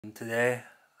Today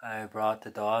I brought the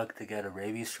dog to get a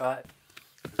rabies shot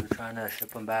because we're trying to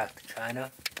ship him back to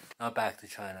China. Not back to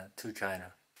China, to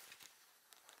China.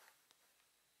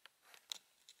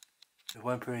 It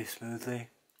went pretty smoothly.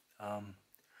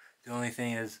 The only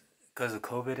thing is, because of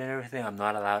COVID and everything, I'm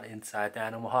not allowed inside the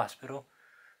animal hospital.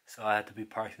 So I had to be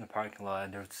parked in the parking lot,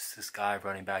 and there was just this guy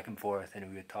running back and forth, and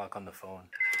we would talk on the phone.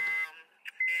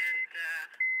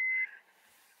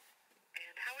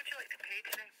 And how would you like to pay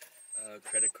today?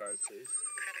 Credit card, please.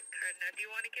 Credit card. Now, do you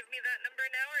want to give me that number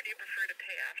now, or do you prefer to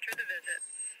pay after the visit?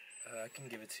 I can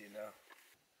give it to you now.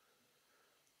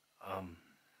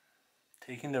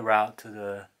 Taking the route to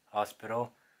the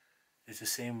hospital is the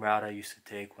same route I used to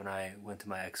take when I went to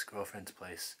my ex-girlfriend's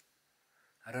place.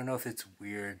 I don't know if it's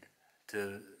weird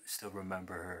to still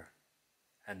remember her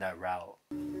and that route.